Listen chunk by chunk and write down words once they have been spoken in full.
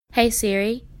Hey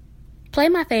Siri, play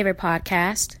my favorite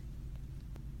podcast.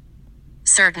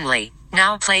 Certainly.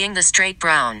 Now playing the Straight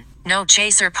Brown, No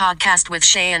Chaser podcast with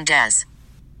Shay and Des.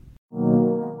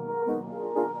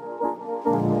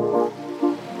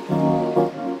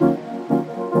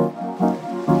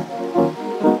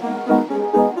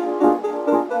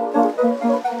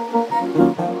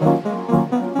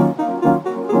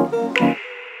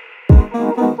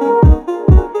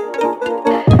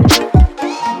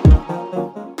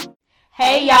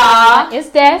 Hey y'all, it's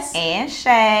Des and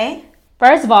Shay.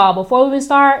 First of all, before we even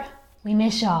start, we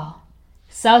miss y'all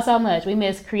so much. We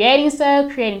miss creating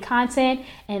stuff, creating content,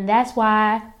 and that's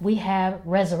why we have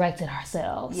resurrected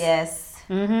ourselves. Yes.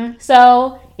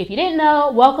 So, if you didn't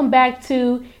know, welcome back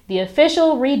to the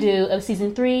official redo of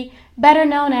Season 3, better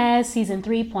known as Season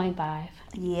 3.5.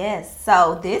 Yes.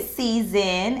 So this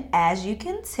season, as you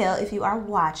can tell if you are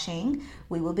watching,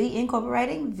 we will be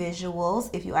incorporating visuals.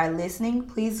 If you are listening,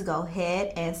 please go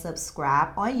ahead and subscribe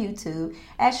on YouTube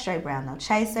at Straight Brown No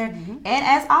Chaser. And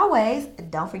as always,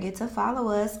 don't forget to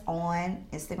follow us on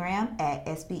Instagram at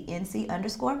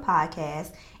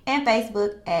SBNC_podcast and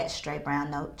Facebook at Straight Brown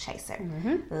No Chaser.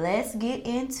 Let's get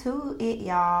into it,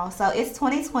 y'all. So it's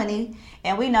 2020,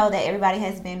 and we know that everybody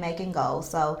has been making goals.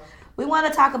 So we want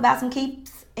to talk about some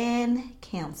keeps and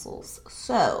cancels.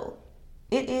 So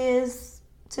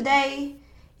today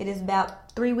it is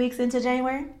about 3 weeks into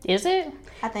January. Is it?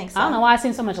 I think so. I don't know why it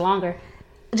seems so much longer.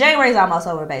 January's almost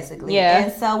over, basically. Yeah.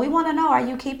 And so we want to know, are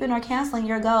you keeping or canceling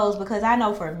your goals? Because I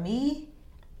know for me,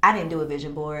 I didn't do a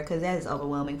vision board because that is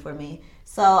overwhelming for me.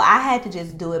 So I had to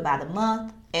just do it by the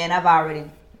month, and I've already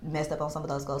messed up on some of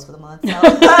those goals for the month. So.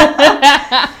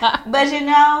 But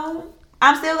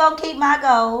I'm still going to keep my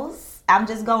goals. I'm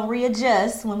just going to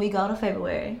readjust when we go to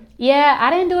February. Yeah,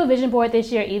 I didn't do a vision board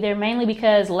this year either, mainly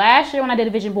because last year when I did a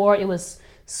vision board, it was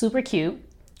super cute,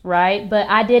 right? But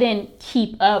I didn't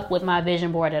keep up with my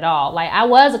vision board at all. Like, I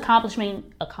was accomplishing,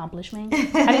 how do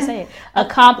you say it?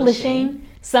 Accomplishing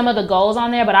some of the goals on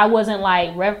there, but I wasn't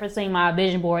like referencing my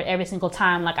vision board every single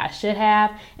time like I should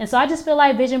have. And so I just feel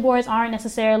like vision boards aren't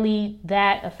necessarily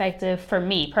that effective for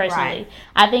me personally. Right.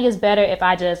 I think it's better if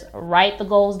I just write the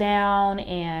goals down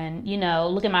and,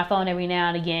 look at my phone every now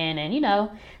and again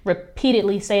and,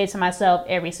 repeatedly say it to myself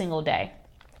every single day.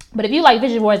 But if you like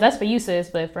vision boards, that's for you, sis.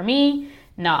 But for me,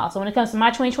 no. So when it comes to my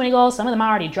 2020 goals, some of them I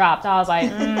already dropped. I was like,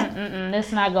 this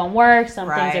is not going to work. Some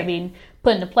things are being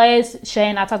put into place. Shay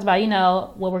and I talked about,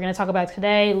 what we're going to talk about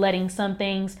today, letting some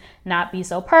things not be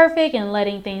so perfect and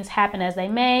letting things happen as they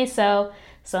may. So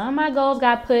some of my goals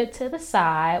got put to the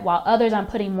side while others I'm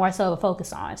putting more so of a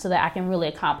focus on so that I can really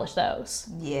accomplish those.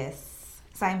 Yes.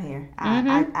 Same here.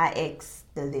 I X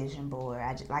the vision board.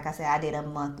 Like I said, I did a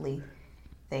monthly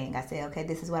thing. I said, okay,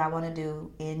 this is what I want to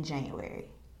do in January.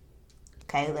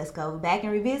 Okay, let's go back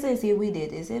and revisit and see if we did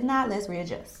this. If not, let's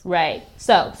readjust. Right.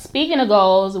 So, speaking of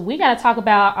goals, we got to talk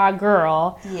about our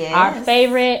girl, our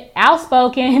favorite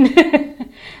outspoken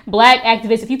Black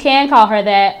activist, if you can call her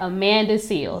that, Amanda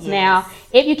Seales. Yes. Now,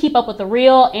 if you keep up with The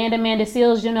Real and Amanda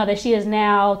Seales, you'll know that she has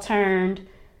now turned,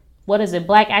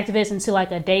 Black activist into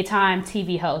like a daytime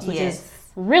TV host, which is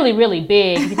really, really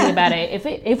big if you think about it.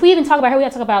 If we even talk about her, we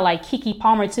got to talk about like Keke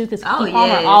Palmer too, because Keke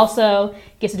Palmer also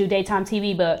gets to do daytime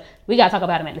TV, but we got to talk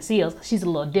about Amanda Seales. She's a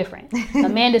little different.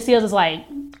 Amanda Seales is like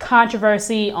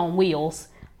controversy on wheels.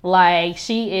 Like,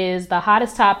 she is the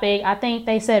hottest topic. I think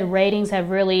they said ratings have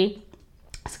really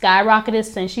skyrocketed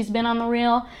since she's been on The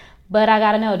Real. But I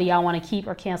got to know, do y'all want to keep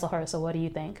or cancel her? So what do you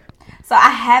think? So I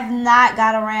have not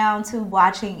got around to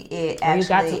watching it, actually. You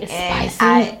got to. It's and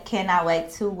spicy. I cannot wait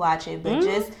to watch it. But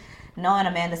just knowing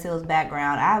Amanda Seales'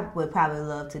 background, I would probably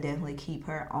love to definitely keep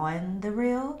her on The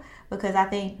Real, because I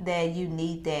think that you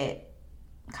need that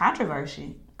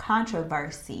controversy.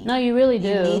 No, you really do.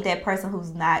 You need that person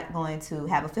who's not going to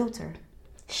have a filter.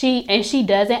 She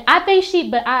doesn't. I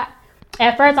think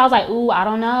at first I was like, ooh, I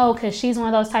don't know, because she's one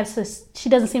of those types she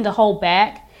doesn't seem to hold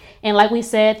back. And like we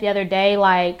said the other day,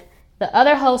 like, the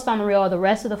other hosts on The Real, or the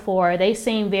rest of the four, they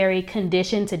seem very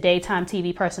conditioned to daytime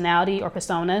TV personality or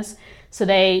personas. So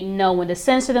they know when to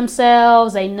censor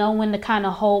themselves. They know when to kind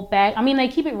of hold back. I mean, they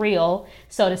keep it real,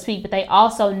 so to speak, but they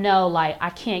also know, like, I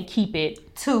can't keep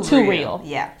it too real.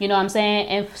 Yeah. You know what I'm saying?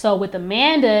 And so with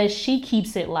Amanda, she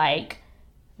keeps it, like,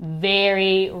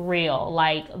 very real,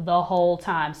 like, the whole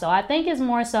time. So I think it's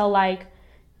more so, like,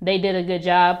 they did a good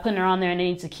job putting her on there, and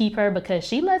they need to keep her because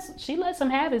she lets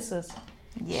them have it, sis.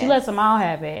 Yes. She lets them all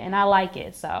have it, and I like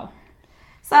it. So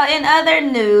in other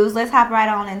news, let's hop right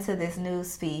on into this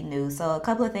news feed news. So a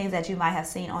couple of things that you might have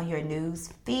seen on your news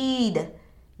feed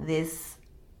this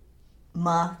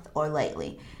month or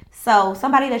lately. So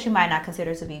somebody that you might not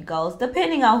consider to be goals,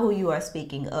 depending on who you are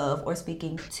speaking of or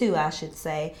speaking to, I should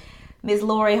say. Miss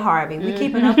Lori Harvey. We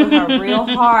keeping up with her real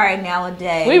hard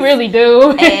nowadays. We really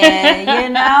do.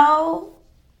 And,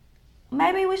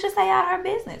 maybe we should stay out of her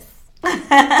business.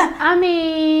 I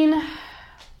mean,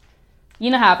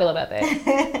 you know how I feel about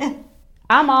that.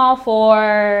 I'm all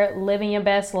for living your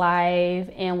best life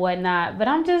and whatnot, but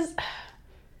I'm going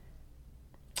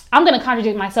to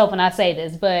contradict myself when I say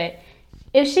this, but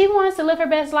if she wants to live her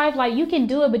best life, like, you can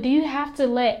do it, but do you have to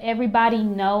let everybody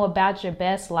know about your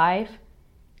best life?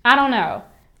 I don't know.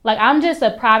 Like, I'm just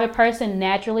a private person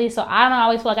naturally, so I don't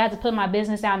always feel like I have to put my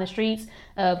business out in the streets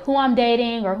of who I'm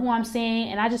dating or who I'm seeing,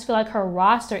 and I just feel like her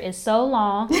roster is so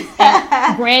long.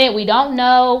 And granted, we don't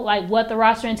know, like, what the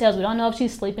roster entails. We don't know if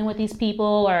she's sleeping with these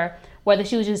people or whether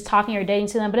she was just talking or dating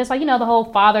to them, but it's like, the whole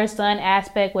father-son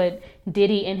aspect with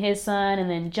Diddy and his son, and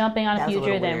then jumping on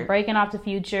Future, then breaking off to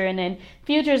Future, and then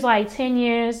Future's like 10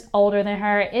 years older than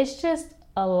her. It's just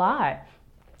a lot.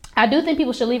 I do think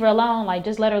people should leave her alone, like,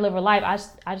 just let her live her life.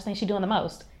 I just think she's doing the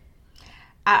most.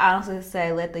 I honestly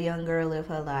say let the young girl live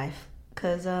her life.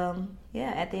 Because,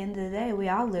 at the end of the day, we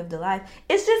all live the life.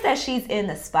 It's just that she's in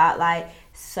the spotlight,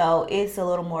 so it's a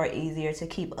little more easier to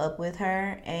keep up with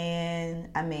her. And,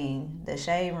 I mean, the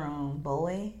Shade Room,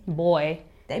 boy.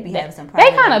 They be having some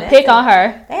private. They kind of pick on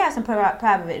her. They have some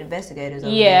private investigators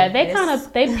over there. They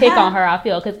pick on her, I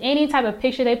feel, because any type of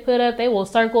picture they put up, they will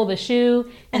circle the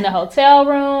shoe in the hotel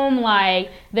room.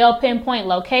 Like, they'll pinpoint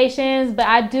locations. But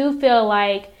I do feel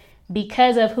like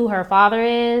because of who her father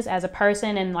is as a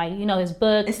person and, like, his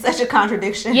book. It's such a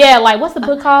contradiction. Yeah, like, what's the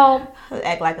book called?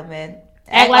 Act Like a Man.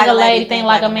 Act like a lady, think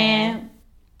like a man.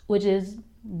 Which is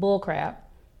bullcrap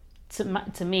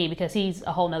to me, because he's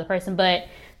a whole nother person. But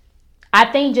I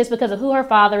think just because of who her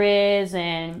father is,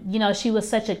 and, she was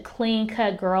such a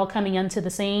clean-cut girl coming into the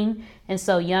scene and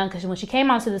so young, because when she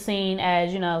came onto the scene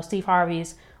as, Steve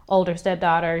Harvey's older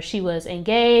stepdaughter, she was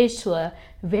engaged to a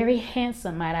very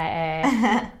handsome, might I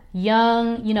add,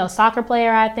 young, soccer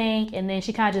player, I think, and then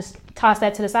she kind of just tossed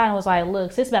that to the side and was like,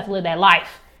 look, sis about to live that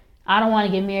life. I don't want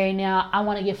to get married now. I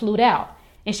want to get flued out.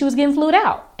 And she was getting flued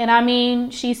out. And, I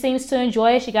mean, she seems to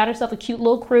enjoy it. She got herself a cute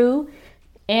little crew.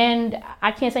 And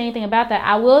I can't say anything about that.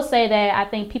 I will say that I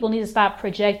think people need to stop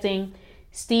projecting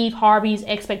Steve Harvey's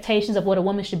expectations of what a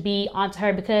woman should be onto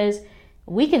her, because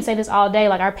we can say this all day.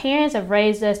 Like, our parents have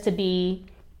raised us to be,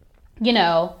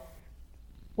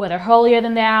 whether holier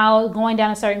than thou, going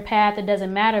down a certain path, it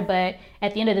doesn't matter. But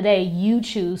at the end of the day, you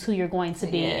choose who you're going to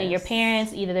be. Yes. And your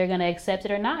parents, either they're going to accept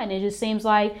it or not. And it just seems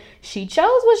like she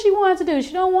chose what she wanted to do.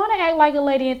 She don't want to act like a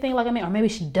lady and think like a man. Or maybe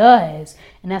she does.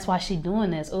 And that's why she's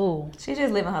doing this. Ooh. She's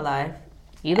just living her life.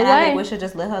 Either way. I think we should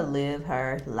just let her live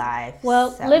her life.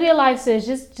 Well, live your life, sis.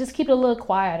 Just keep it a little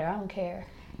quieter. I don't care.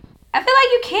 I feel like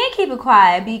you can't keep it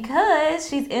quiet because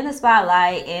she's in the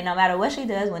spotlight, and no matter what she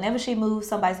does, whenever she moves,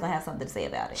 somebody's gonna have something to say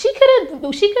about it. She could have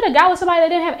got with somebody that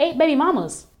didn't have 8 baby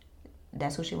mamas.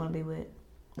 That's who she want to be with.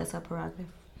 That's her prerogative.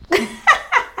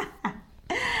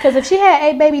 Because if she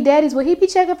had 8 baby daddies, would he be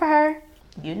checking for her?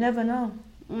 You never know.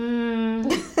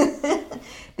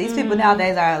 These people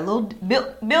nowadays are a little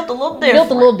built a little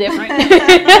different.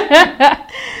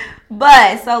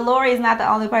 But, so Lori is not the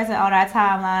only person on our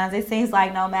timelines. It seems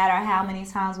like no matter how many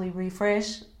times we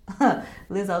refresh,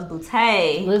 Lizzo's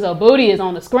booty. Lizzo booty is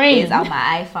on the screen. It's on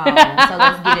my iPhone. So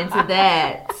let's get into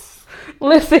that.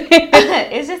 Listen.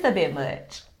 It's just a bit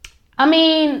much. I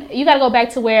mean, you got to go back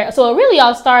to so it really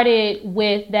all started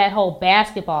with that whole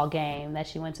basketball game that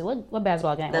she went to. What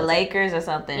basketball game? The Lakers or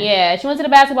something. Yeah, she went to the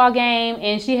basketball game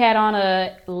and she had on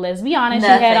let's be honest,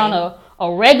 she had on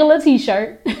a regular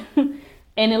t-shirt.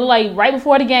 And it looked like right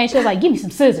before the game, she was like, give me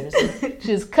some scissors. She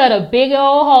just cut a big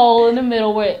old hole in the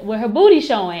middle where her booty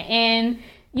showing. And,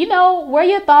 wear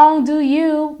your thong, do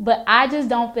you. But I just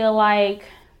don't feel like,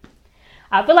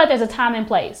 there's a time and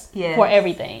place for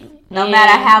everything. No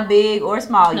matter how big or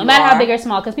small you are. No matter how big or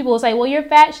small. Because people will say, well, you're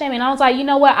fat shaming. And I was like, you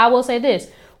know what? I will say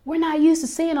this. We're not used to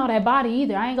seeing all that body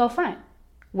either. I ain't gonna front.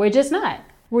 We're just not.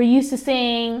 We're used to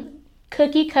seeing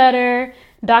cookie cutter,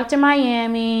 Dr.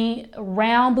 Miami,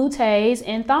 round booties,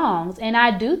 and thongs. And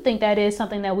I do think that is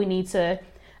something that we need to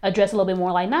address a little bit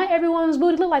more. Like, not everyone's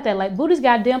booty look like that. Like, booties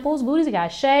got dimples, booties got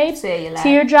shapes,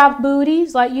 teardrop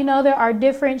booties. Like, there are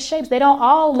different shapes. They don't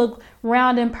all look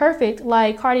round and perfect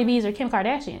like Cardi B's or Kim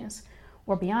Kardashian's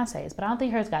or Beyonce's. But I don't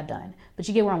think hers got done. But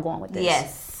you get where I'm going with this.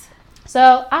 Yes.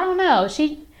 So, I don't know.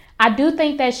 I do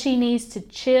think that she needs to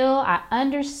chill. I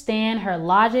understand her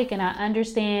logic and I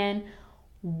understand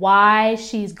why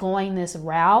she's going this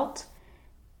route,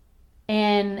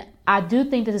 and I do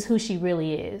think this is who she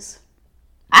really is.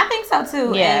 I think so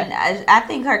too. Yeah. And I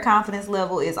think her confidence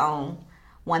level is on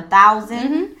 1,000.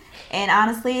 Mm-hmm. And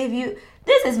honestly,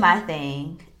 this is my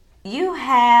thing. You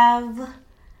have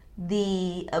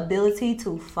the ability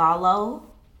to follow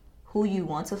who you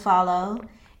want to follow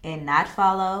and not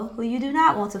follow who you do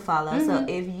not want to follow. Mm-hmm. So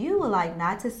if you would like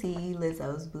not to see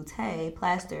Lizzo's bootay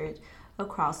plastered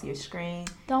across your screen,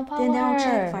 Don't follow then don't her.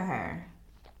 check for her.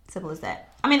 Simple as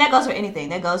that. I mean, that goes for anything.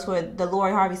 That goes for the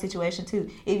Lori Harvey situation too.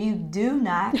 If you do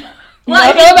not,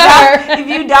 if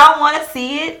you don't want to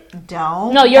see it,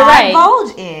 don't. No, you're right.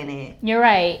 Divulge in it. You're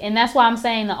right, and that's why I'm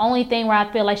saying the only thing where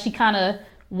I feel like she kind of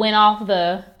went off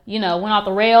the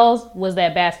rails was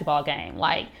that basketball game.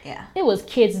 Like, Yeah. it was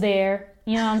kids there.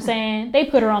 You know what I'm saying? They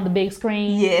put her on the big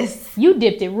screen. Yes. You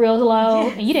dipped it real low,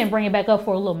 Yes. and you didn't bring it back up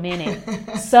for a little minute.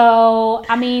 So,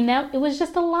 I mean, it was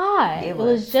just a lie. It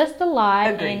was just a lie,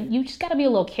 Agreed. and you just got to be a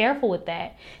little careful with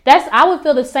that. I would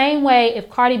feel the same way if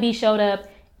Cardi B showed up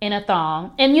in a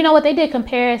thong. And you know what? They did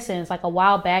comparisons like a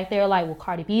while back. They were like, well,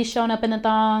 Cardi B's showing up in the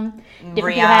thong.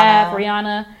 Different people have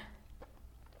Rihanna.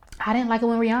 I didn't like it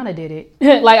when Rihanna did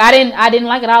it. Like, I didn't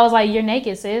like it. I was like, you're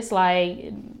naked, sis.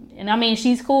 Like, and I mean,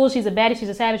 she's cool. She's a baddie. She's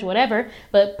a savage, whatever.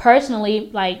 But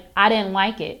personally, like, I didn't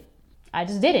like it. I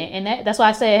just didn't. And that's why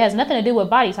I say it has nothing to do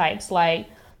with body types. Like,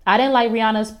 I didn't like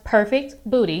Rihanna's perfect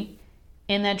booty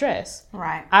in that dress.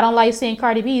 Right. I don't like seeing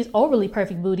Cardi B's overly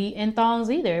perfect booty in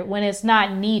thongs either when it's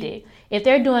not needed. If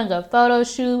they're doing a photo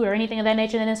shoot or anything of that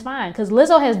nature, then it's fine. Because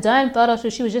Lizzo has done photo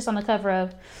shoots. She was just on the cover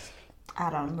of... I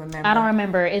don't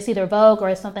remember. It's It's either Vogue or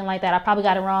it's something like that. I probably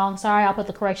got it wrong. Sorry, I'll put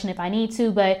the correction if I need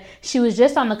to. But she was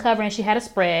just on the cover and she had a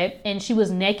spread and she was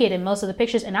naked in most of the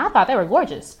pictures. And I thought they were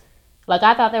gorgeous. Like,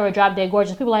 I thought they were drop dead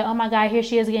gorgeous. People were like, oh my God, here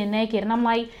she is getting naked. And I'm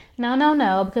like,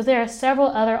 no. Because there are several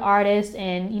other artists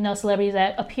and, celebrities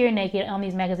that appear naked on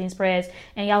these magazine spreads.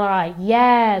 And y'all are like,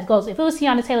 yes, goes. If it was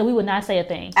Tiana Taylor, we would not say a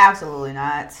thing. Absolutely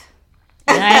not.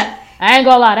 And I ain't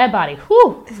gonna lie, that body,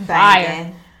 whew, It's fire.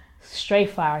 banging. Straight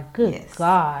fire. Good Yes.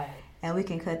 God. And we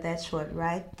can cut that short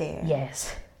right there.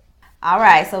 Yes. All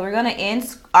right, so we're going to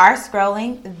end our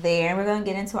scrolling there. And we're going to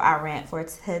get into our rant for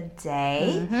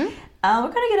today. Mm-hmm.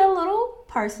 We're going to get a little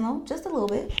personal, just a little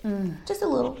bit. Just a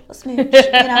smidge,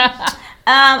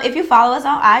 If you follow us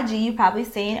on IG, you've probably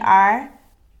seen our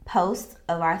post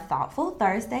of our Thoughtful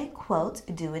Thursday quote,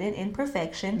 do it in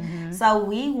imperfection. Mm-hmm. So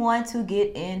we want to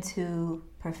get into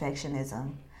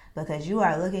perfectionism because you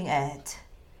are looking at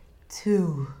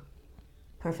two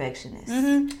perfectionists.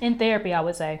 Mm-hmm. In therapy, I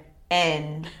would say.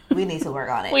 And we need to work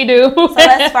on it. We do. So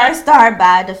let's first start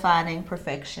by defining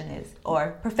perfectionist,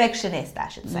 I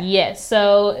should say. Yes.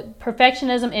 So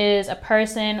perfectionism is a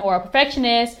person, or a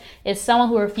perfectionist is someone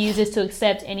who refuses to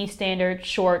accept any standard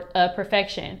short of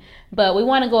perfection. But we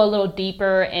want to go a little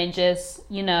deeper and just,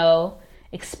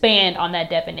 expand on that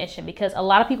definition, because a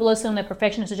lot of people assume that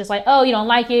perfectionists are just like, oh, you don't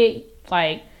like it,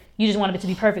 like you just want it to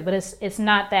be perfect. But it's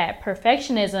not that.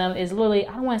 Perfectionism is literally,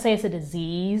 I don't want to say it's a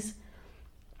disease,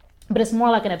 but it's more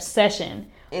like an obsession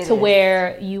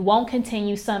where you won't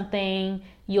continue something.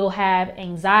 You'll have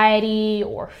anxiety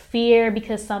or fear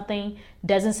because something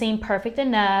doesn't seem perfect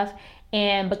enough.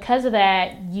 And because of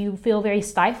that, you feel very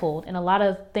stifled in a lot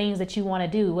of things that you want to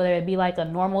do, whether it be like a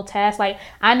normal task. Like,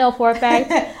 I know for a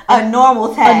fact, a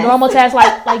normal task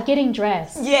like getting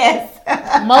dressed. Yes.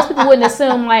 Most people wouldn't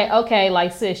assume like, okay,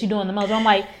 like, sis, you're doing the most. I'm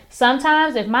like,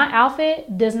 sometimes if my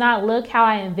outfit does not look how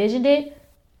I envisioned it,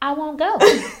 I won't go.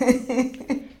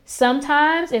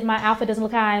 Sometimes if my outfit doesn't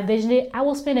look how I envisioned it, I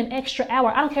will spend an extra hour.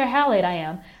 I don't care how late I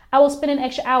am. I will spend an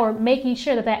extra hour making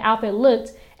sure that outfit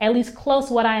looked at least close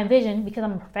to what I envisioned, because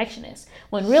I'm a perfectionist.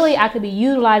 When really I could be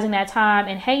utilizing that time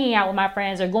and hanging out with my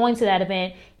friends or going to that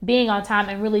event, being on time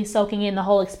and really soaking in the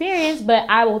whole experience, but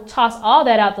I will toss all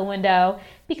that out the window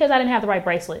because I didn't have the right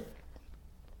bracelet.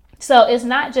 So it's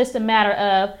not just a matter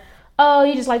of, oh,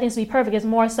 you just like things to be perfect. It's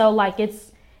more so like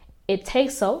it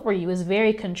takes over you. It's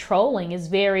very controlling. It's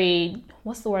very,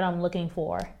 what's the word I'm looking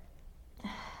for?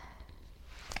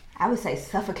 I would say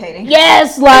suffocating.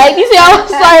 Yes, like, you see, I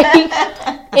was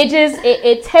like,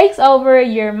 it takes over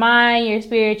your mind, your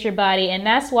spirit, your body. And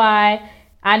that's why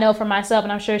I know for myself,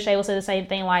 and I'm sure Shay will say the same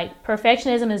thing, like,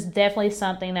 perfectionism is definitely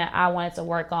something that I wanted to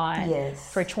work on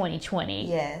for 2020.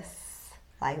 Yes.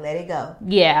 Like, let it go.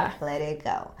 Yeah. Let it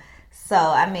go. So,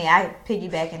 I mean, I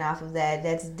piggybacking off of that,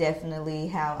 that's definitely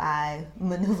how I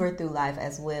maneuver through life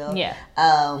as well. Yeah.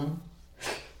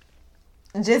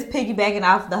 Just piggybacking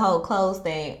off the whole clothes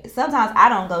thing, sometimes I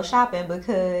don't go shopping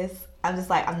because I'm just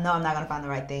like, I know I'm not going to find the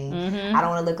right thing. Mm-hmm. I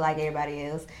don't want to look like everybody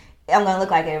else. I'm going to look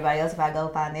like everybody else if I go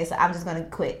find this. So I'm just going to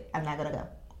quit. I'm not going to go.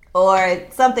 Or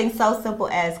something so simple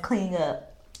as cleaning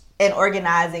up and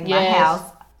organizing my house.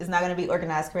 it's not going to be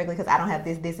organized correctly because I don't have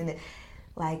this, and that.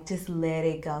 Like, just let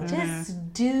it go.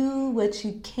 Just do what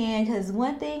you can, because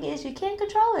one thing is you can't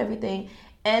control everything.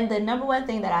 And the number one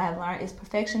thing that I have learned is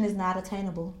perfection is not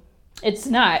attainable. It's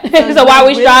not. So why are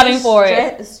we striving for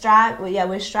it?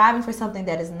 We're striving for something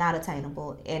that is not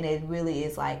attainable. And it really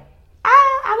is like,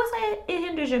 I would say it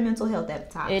hinders your mental health at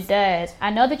times. It does.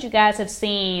 I know that you guys have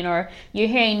seen, or you're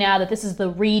hearing now, that this is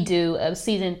the redo of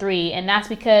season 3. And that's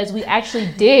because we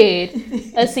actually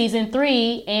did a season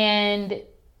 3 and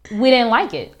we didn't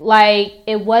like it. Like,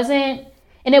 it wasn't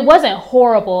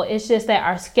horrible. It's just that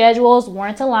our schedules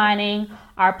weren't aligning.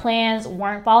 Our plans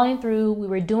weren't following through. We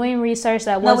were doing research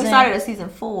that wasn't... No, we started at season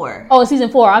 4. Oh, season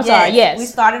 4. I'm sorry. Yes. We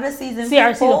started at season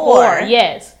 4. Season 4,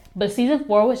 yes. But season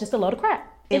 4 was just a load of crap.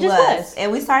 It just was.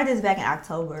 And we started this back in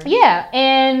October. Yeah.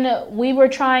 And we were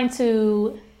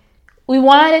we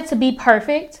wanted it to be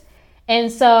perfect. And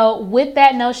so with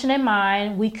that notion in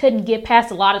mind, we couldn't get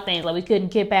past a lot of things. Like, we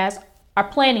couldn't get past our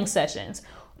planning sessions.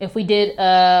 If we did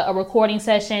a recording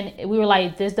session, we were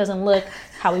like, this doesn't look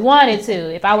how we wanted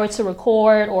to. If I were to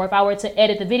record or if I were to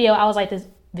edit the video, I was like, this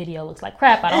video looks like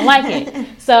crap. I don't like it.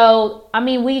 So, I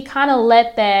mean, we kind of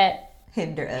let that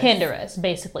hinder us,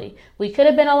 basically. We could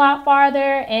have been a lot farther.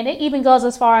 And it even goes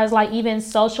as far as like even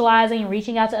socializing,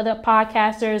 reaching out to other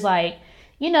podcasters, like,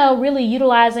 you know, really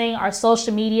utilizing our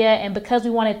social media. And because we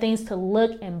wanted things to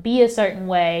look and be a certain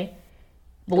way,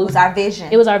 it was our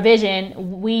vision. It was our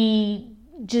vision. We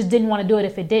just didn't want to do it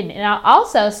if it didn't. And I'll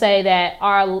also say that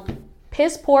our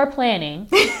piss poor planning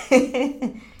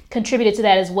contributed to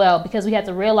that as well, because we had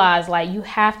to realize, like, you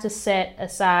have to set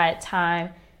aside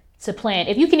time to plan.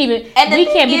 If you can even, we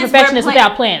can't be perfectionists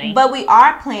without planning. But we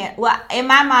are Well, in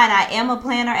my mind, I am a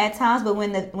planner at times, but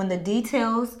when the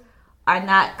details are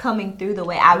not coming through the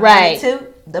way I wanted to,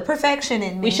 the perfection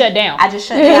in me, we shut down. I just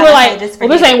shut down. We're like, well,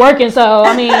 this ain't working, so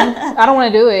I mean, I don't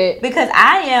want to do it. Because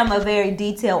I am a very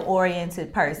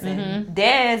detail-oriented person.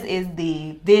 Des is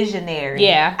the visionary.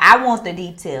 Yeah. I want the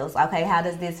details. Okay, how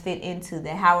does this fit into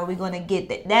that? How are we going to get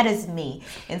that? That is me.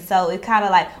 And so it's kind of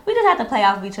like, we just have to play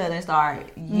off of each other and start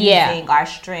using our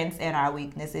strengths and our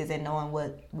weaknesses and knowing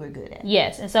what we're good at.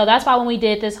 Yes, and so that's why when we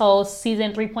did this whole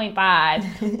season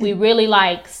 3.5, we really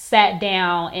like sat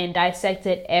down and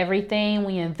dissected everything.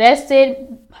 We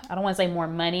invested, I don't want to say more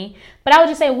money, but I would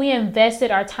just say we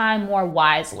invested our time more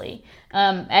wisely.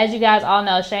 As you guys all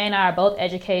know, Shay and I are both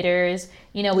educators.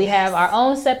 You know, we have our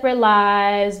own separate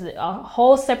lives, our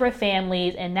whole separate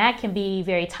families, and that can be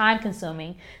very time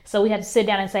consuming. So we had to sit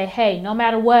down and say, hey, no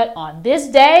matter what, on this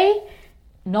day,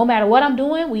 no matter what I'm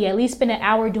doing, we at least spend an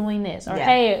hour doing this. Or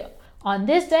hey, on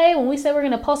this day, when we say we're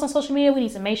going to post on social media, we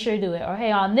need to make sure to do it. Or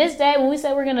hey, on this day, when we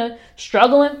say we're going to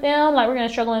struggle in film, like we're going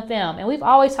to struggle in film. And we've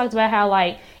always talked about how,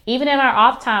 like, even in our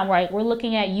off time, right, we're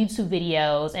looking at YouTube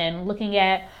videos and looking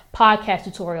at podcast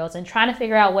tutorials and trying to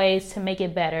figure out ways to make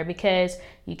it better, because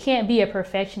you can't be a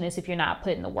perfectionist if you're not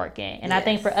putting the work in. And I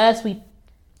think for us, we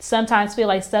sometimes feel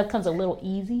like stuff comes a little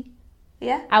easy.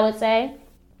 Yeah, I would say.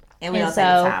 And we don't take the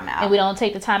time out. And we don't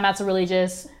take the time out to really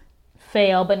just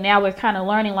fail. But now we're kind of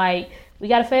learning, like, we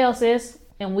got to fail, sis.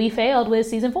 And we failed with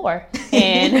season 4.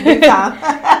 And we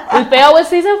failed with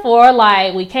season 4.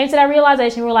 Like, we came to that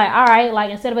realization. We're like, all right,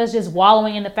 like, instead of us just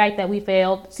wallowing in the fact that we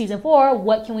failed season 4,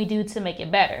 what can we do to make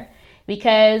it better?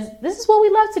 Because this is what we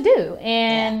love to do.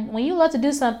 And when you love to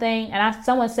do something, and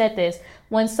someone said this,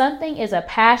 when something is a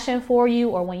passion for you,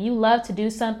 or when you love to do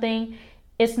something,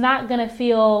 it's not going to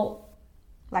feel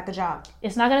like a job.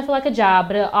 It's not going to feel like a job,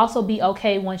 but it'll also be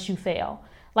okay once you fail.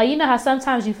 Like, you know how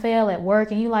sometimes you fail at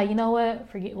work and you're like, you know what?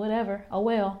 Forget whatever. Oh,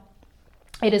 well.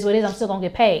 It is what it is. I'm still going to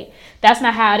get paid. That's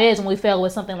not how it is when we fail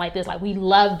with something like this. Like, we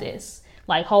love this,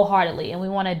 like, wholeheartedly. And we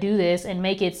want to do this and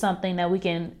make it something that we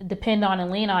can depend on and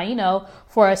lean on, you know,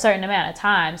 for a certain amount of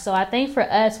time. So I think for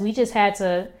us, we just had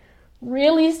to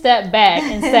really step back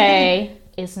and say,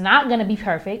 it's not going to be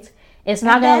perfect. It's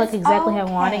not going to look exactly how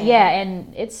I want it. Yeah,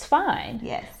 and it's fine.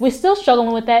 Yes. We're still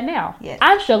struggling with that now. Yes.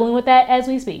 I'm struggling with that as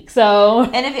we speak. So,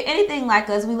 and if anything like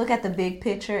us, we look at the big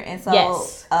picture. And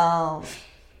so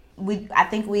I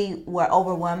think we were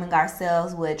overwhelming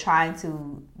ourselves with trying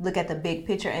to look at the big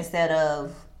picture instead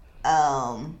of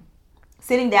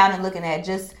sitting down and looking at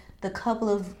just the couple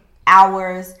of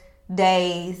hours,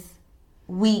 days,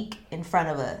 week in front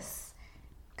of us.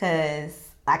 Because,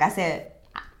 like I said,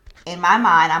 in my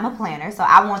mind, I'm a planner, so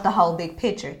I want the whole big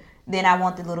picture. Then I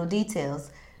want the little details.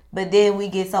 But then we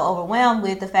get so overwhelmed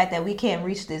with the fact that we can't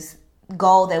reach this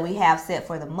goal that we have set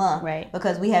for the month, right?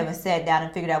 Because we haven't sat down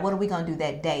and figured out what are we going to do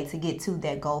that day to get to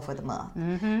that goal for the month.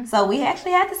 Mm-hmm. So we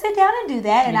actually had to sit down and do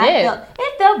that, and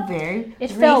it felt very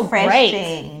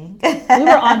refreshing We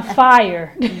were on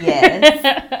fire.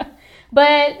 Yes.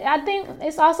 But I think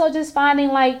it's also just finding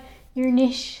like your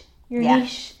niche,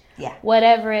 Yeah.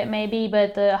 whatever it may be.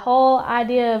 But the whole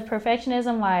idea of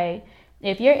perfectionism, like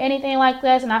if you're anything like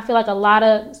this, and I feel like a lot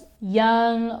of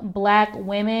young Black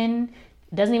women,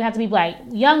 doesn't even have to be Black,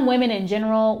 young women in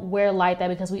general, we're like that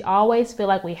because we always feel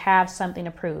like we have something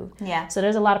to prove. Yeah. So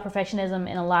there's a lot of perfectionism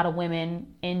in a lot of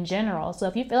women in general. So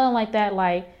if you're feeling like that,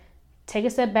 like take a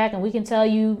step back and we can tell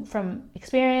you from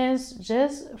experience,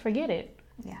 just forget it.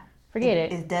 Yeah. Forget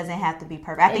it. It doesn't have to be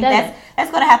perfect. I think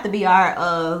that's going to have to be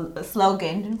our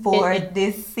slogan for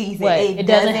this season. It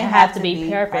doesn't have to be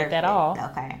perfect at all.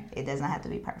 Okay. It doesn't have to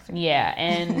be perfect. Yeah,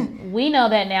 and we know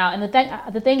that now. And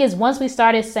the thing is, once we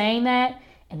started saying that,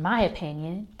 in my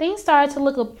opinion, things started to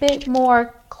look a bit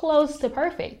more close to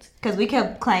perfect. Because we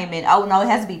kept claiming, oh no, it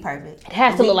has to be perfect. It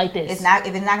has to look like this. If it's not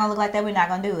going to look like that, we're not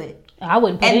going to do it. I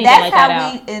wouldn't put anything like that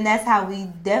out. And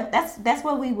that's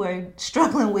what we were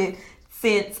struggling with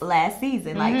since last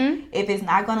season. Like, if it's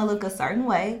not going to look a certain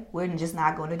way, we're just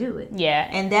not going to do it. Yeah.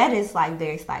 And that is like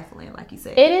very stifling, like you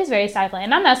said. It is very stifling.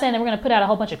 And I'm not saying that we're going to put out a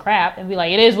whole bunch of crap and be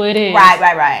like, it is what it is.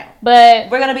 Right. But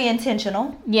we're going to be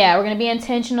intentional. Yeah, we're going to be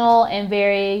intentional and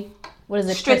very,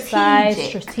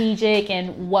 strategic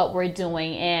in what we're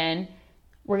doing. And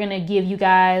we're going to give you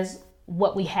guys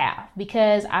what we have.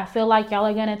 Because I feel like y'all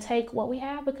are going to take what we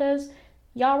have because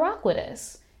y'all rock with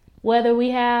us. Whether we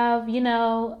have,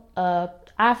 a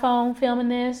iPhone filming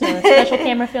this or a special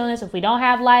camera filming this, if we don't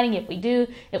have lighting, if we do,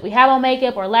 if we have on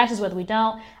makeup or lashes, whether we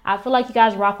don't, I feel like you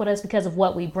guys rock with us because of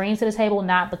what we bring to the table,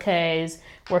 not because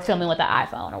we're filming with the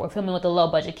iPhone or we're filming with a low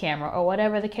budget camera or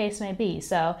whatever the case may be.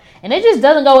 So, and it just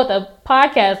doesn't go with the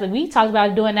podcast. But we talked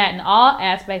about doing that in all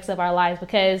aspects of our lives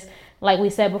because, like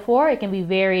we said before, it can be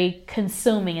very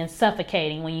consuming and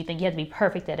suffocating when you think you have to be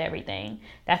perfect at everything.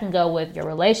 That can go with your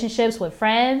relationships with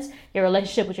friends, your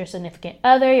relationship with your significant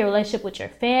other, your relationship with your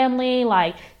family,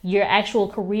 like your actual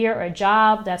career or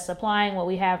job that's supplying what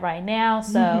we have right now.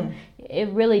 So it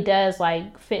really does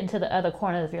like fit into the other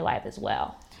corners of your life as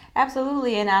well.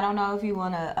 Absolutely. And I don't know if you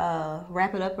want to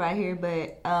wrap it up right here,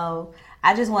 but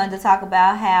I just wanted to talk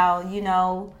about how,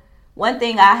 one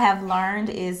thing I have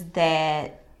learned is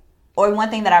that, or one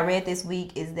thing that I read this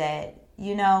week is that,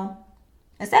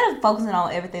 instead of focusing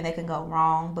on everything that can go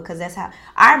wrong, because that's how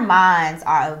our minds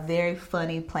are a very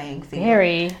funny playing field.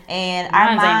 And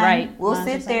our mind will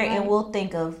sit there and we'll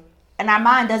think of, and our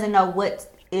mind doesn't know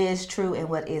what is true and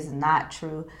what is not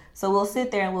true. So we'll sit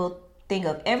there and we'll think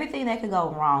of everything that could go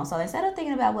wrong. So instead of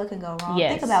thinking about what can go wrong,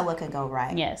 think about what can go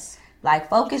right. Yes. Like,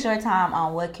 focus your time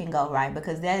on what can go right,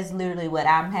 because that is literally what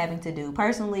I'm having to do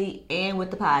personally and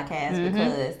with the podcast,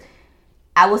 because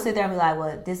I will sit there and be like,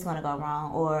 well, this is going to go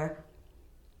wrong. Or,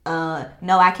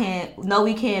 no, I can't. No,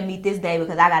 we can't meet this day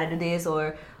because I got to do this.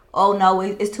 Or, oh, no,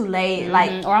 it's too late.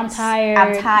 Like, or I'm tired.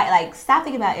 Like, stop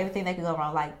thinking about everything that can go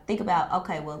wrong. Like, think about,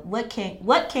 okay, well, what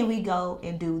can we go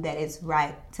and do that is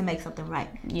right to make something right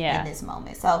in this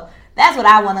moment. So that's what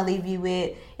I want to leave you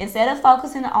with. Instead of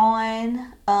focusing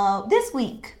on this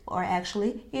week, or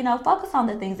actually, focus on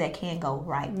the things that can go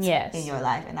right in your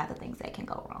life and not the things that can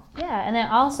go wrong. Yeah, and then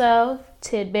also,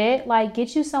 tidbit, like,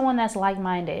 get you someone that's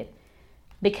like-minded.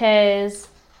 Because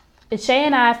Shay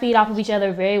and I feed off of each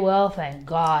other very well. Thank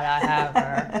God I have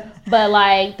her. But,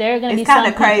 like, there are going to be some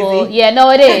people. Crazy. Yeah,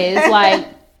 no, it is. Like,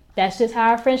 that's just how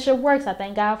our friendship works. I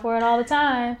thank God for it all the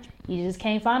time. You just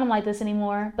can't find them like this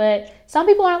anymore. But some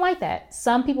people aren't like that.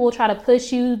 Some people will try to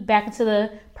push you back into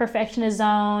the perfectionist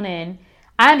zone. And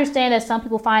I understand that some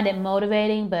people find it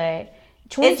motivating, but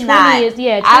 2020 is the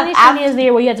year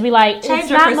where you have to be like, it's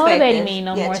not motivating me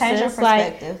no more, sis.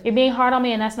 Like, you're being hard on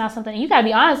me, and that's not something. You gotta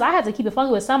be honest. I had to keep it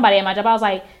funky with somebody at my job. I was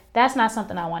like, that's not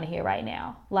something I want to hear right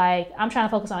now. Like, I'm trying to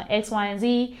focus on X, Y, and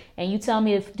Z, and you tell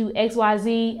me to do X, Y,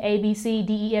 Z, A, B, C,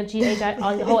 D, E, F, G, H, I,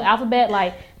 all the whole alphabet.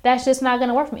 Like, that's just not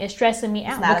gonna work for me. It's stressing me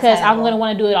out because I'm gonna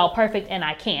want to do it all perfect, and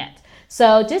I can't.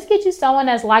 So just get you someone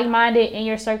that's like-minded in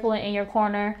your circle and in your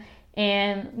corner,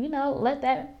 and let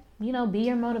that be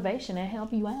your motivation and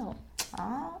help you out.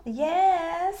 Oh,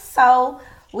 yes. So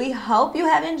we hope you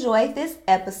have enjoyed this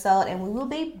episode, and we will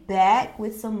be back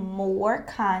with some more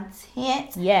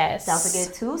content. Yes. Don't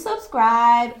forget to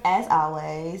subscribe. As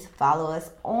always, follow us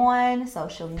on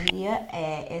social media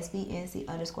at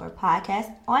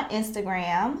SBNC_podcast on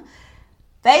Instagram,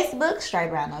 Facebook,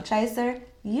 Straight Brown No Chaser,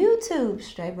 YouTube,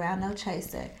 Straight Brown No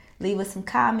Chaser. Leave us some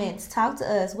comments. Talk to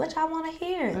us. What y'all want to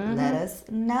hear? Let us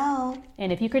know.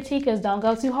 And if you critique us, don't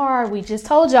go too hard. We just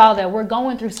told y'all that we're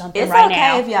going through something right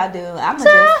now. It's okay if y'all do.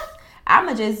 I'm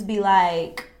going to just be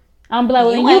like...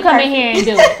 well, you come in here and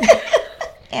do it.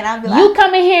 And I'll be like... You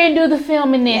come in here and do the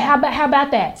filming then. Yeah. How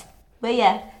about that? But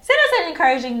yeah, send us an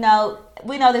encouraging note.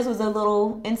 We know this was a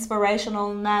little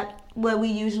inspirational, not what we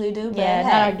usually do. But Yeah, hey,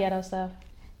 not our ghetto stuff.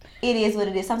 it is what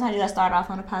it is. Sometimes you gotta start off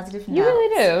on a positive note. You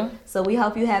really do. So we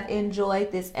hope you have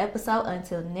enjoyed this episode.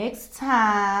 Until next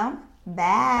time,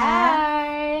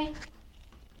 bye. Bye.